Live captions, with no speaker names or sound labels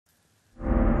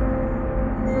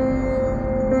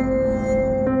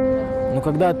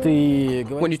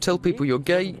When you tell people you're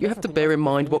gay, you have to bear in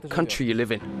mind what country you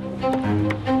live in.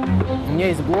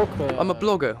 I'm a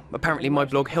blogger. Apparently my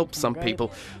blog helps some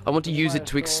people. I want to use it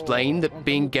to explain that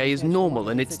being gay is normal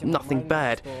and it's nothing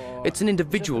bad. It's an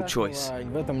individual choice.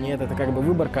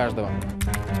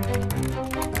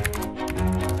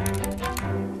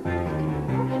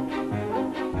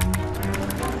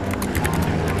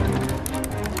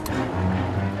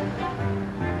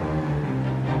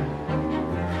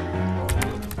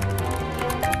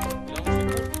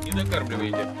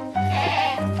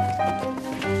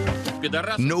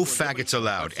 No faggots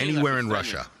allowed anywhere in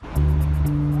Russia.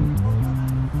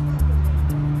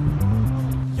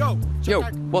 Yo,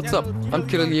 what's up? I'm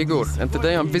Kyrill Egor, and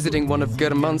today I'm visiting one of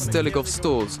Sterligov's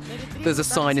stores. There's a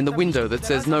sign in the window that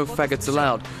says no faggots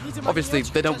allowed. Obviously,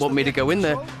 they don't want me to go in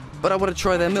there, but I want to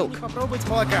try their milk. Of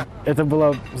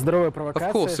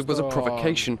course, it was a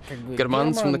provocation.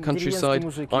 German's from the countryside,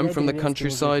 I'm from the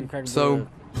countryside, so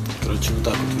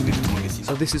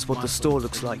this is what the store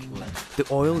looks like. The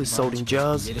oil is sold in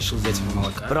jars,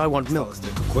 but I want milk.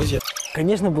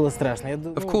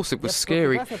 Of course it was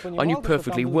scary. I knew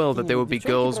perfectly well that there would be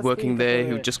girls working there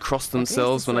who just cross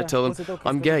themselves when I tell them,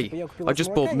 I'm gay, I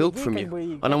just bought milk from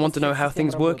you, and I want to know how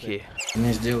things work here.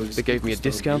 They gave me a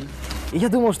discount. I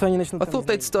thought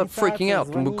they'd start freaking out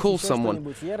and would call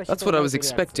someone. That's what I was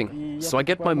expecting. So I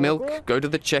get my milk, go to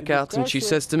the checkout, and she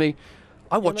says to me,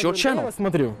 I watch your channel.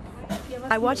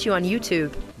 I watch you on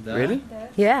YouTube. Really?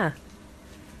 Yeah.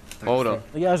 Hold on.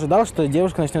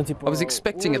 I was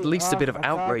expecting at least a bit of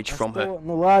outrage from her.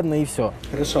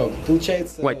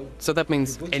 Wait, so that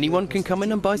means anyone can come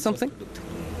in and buy something?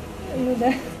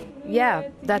 Yeah,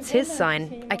 that's his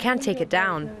sign. I can't take it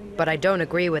down, but I don't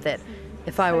agree with it.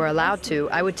 If I were allowed to,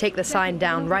 I would take the sign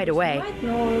down right away.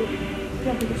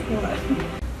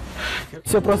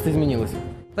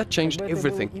 That changed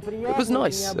everything. It was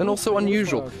nice and also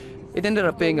unusual. It ended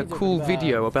up being a cool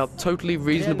video about totally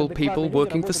reasonable people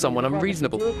working for someone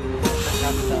unreasonable.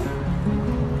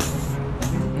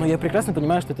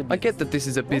 I get that this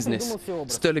is a business.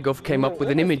 Sterligov came up with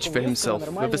an image for himself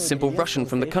of a simple Russian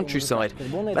from the countryside.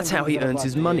 That's how he earns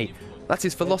his money. That's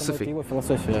his philosophy. The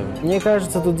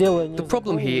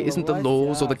problem here isn't the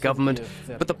laws or the government,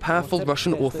 but the powerful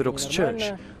Russian Orthodox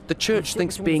Church. The Church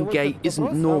thinks being gay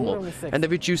isn't normal, and they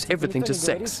reduce everything to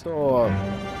sex.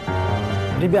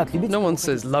 No one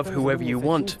says love whoever you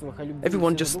want.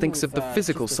 Everyone just thinks of the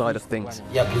physical side of things.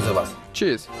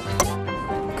 Cheers.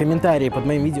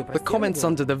 The comments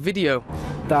under the video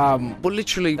were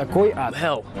literally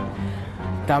hell.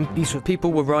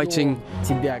 People were writing,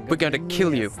 we're going to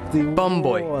kill you, bum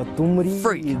boy,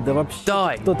 freak,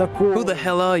 die, who the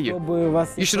hell are you?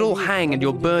 You should all hang and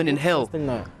you'll burn in hell.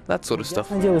 That sort of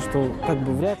stuff.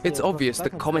 It's obvious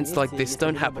that comments like this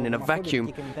don't happen in a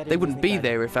vacuum. They wouldn't be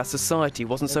there if our society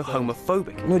wasn't so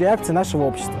homophobic.